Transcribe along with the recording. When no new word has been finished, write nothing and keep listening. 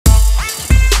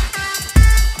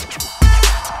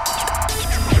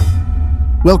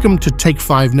Welcome to Take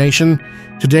 5 Nation.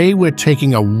 Today we're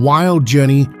taking a wild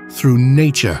journey through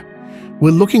nature.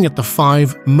 We're looking at the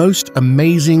 5 most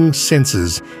amazing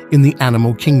senses in the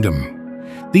animal kingdom.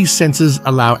 These senses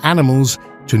allow animals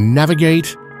to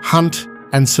navigate, hunt,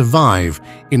 and survive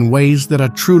in ways that are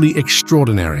truly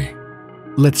extraordinary.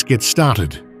 Let's get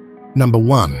started. Number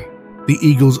 1. The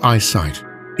eagle's eyesight.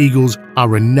 Eagles are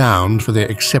renowned for their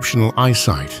exceptional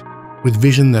eyesight. With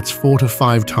vision that's 4 to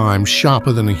 5 times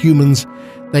sharper than a human's,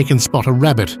 they can spot a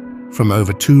rabbit from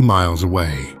over 2 miles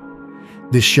away.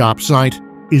 This sharp sight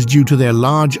is due to their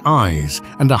large eyes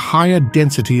and a higher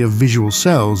density of visual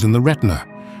cells in the retina,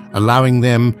 allowing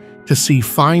them to see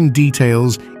fine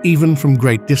details even from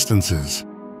great distances.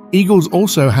 Eagles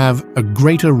also have a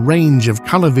greater range of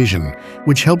color vision,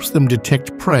 which helps them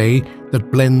detect prey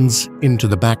that blends into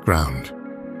the background.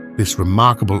 This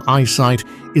remarkable eyesight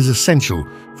is essential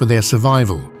for their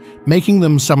survival, making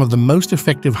them some of the most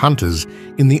effective hunters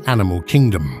in the animal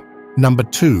kingdom. Number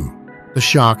 2. The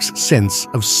shark's sense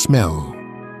of smell.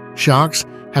 Sharks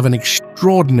have an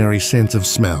extraordinary sense of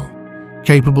smell,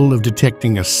 capable of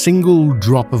detecting a single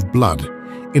drop of blood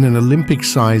in an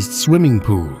Olympic-sized swimming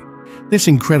pool. This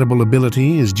incredible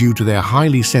ability is due to their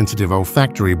highly sensitive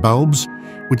olfactory bulbs,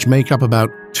 which make up about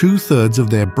 2/3 of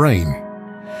their brain.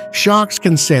 Sharks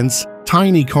can sense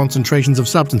tiny concentrations of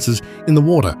substances in the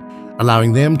water,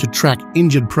 allowing them to track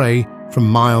injured prey from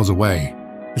miles away.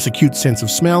 This acute sense of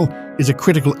smell is a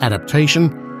critical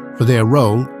adaptation for their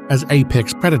role as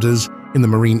apex predators in the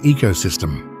marine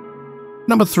ecosystem.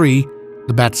 Number 3.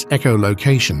 The bat's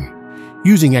echolocation.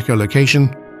 Using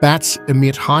echolocation, bats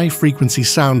emit high-frequency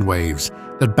sound waves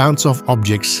that bounce off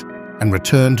objects and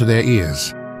return to their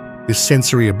ears. This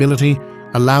sensory ability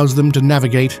allows them to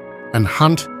navigate and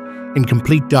hunt in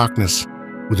complete darkness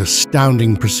with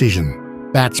astounding precision.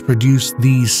 Bats produce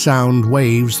these sound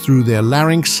waves through their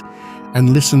larynx and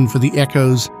listen for the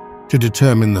echoes to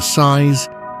determine the size,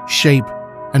 shape,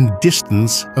 and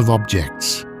distance of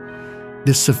objects.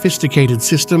 This sophisticated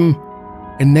system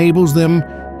enables them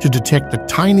to detect the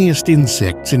tiniest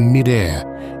insects in mid-air,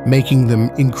 making them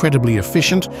incredibly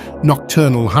efficient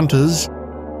nocturnal hunters.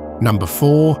 Number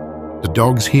 4. The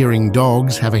dog's-hearing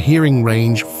dogs have a hearing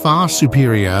range far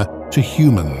superior to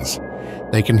humans.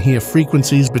 They can hear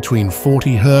frequencies between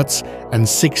 40 Hz and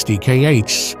 60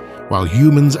 kHz, while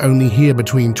humans only hear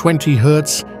between 20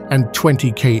 Hz and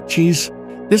 20 kHz.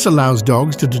 This allows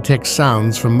dogs to detect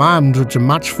sounds from to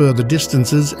much further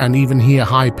distances and even hear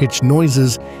high-pitched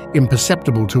noises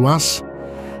imperceptible to us.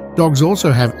 Dogs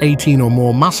also have 18 or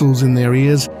more muscles in their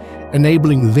ears,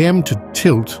 enabling them to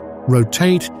tilt,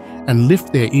 rotate, and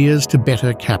lift their ears to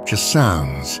better capture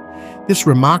sounds. This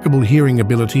remarkable hearing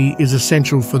ability is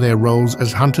essential for their roles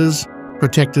as hunters,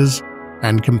 protectors,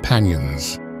 and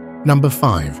companions. Number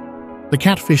 5. The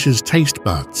catfish's taste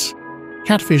buds.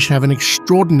 Catfish have an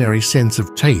extraordinary sense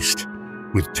of taste,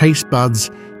 with taste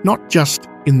buds not just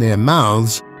in their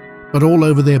mouths, but all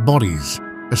over their bodies,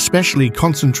 especially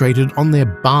concentrated on their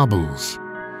barbels.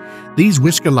 These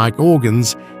whisker-like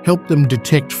organs help them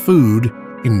detect food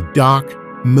in dark,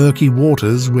 murky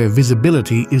waters where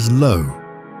visibility is low.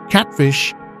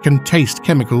 Catfish can taste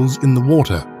chemicals in the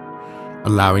water,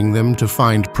 allowing them to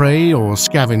find prey or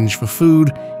scavenge for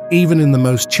food even in the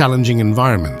most challenging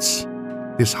environments.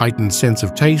 This heightened sense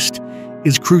of taste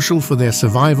is crucial for their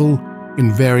survival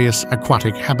in various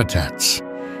aquatic habitats.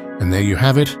 And there you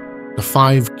have it, the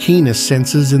 5 keenest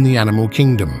senses in the animal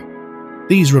kingdom.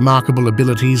 These remarkable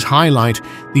abilities highlight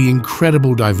the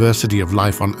incredible diversity of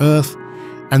life on Earth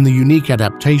and the unique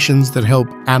adaptations that help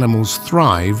animals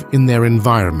thrive in their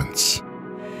environments.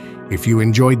 If you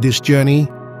enjoyed this journey,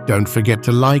 don't forget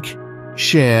to like,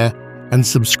 share, and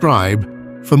subscribe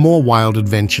for more wild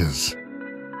adventures.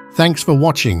 Thanks for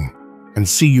watching, and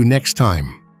see you next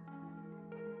time.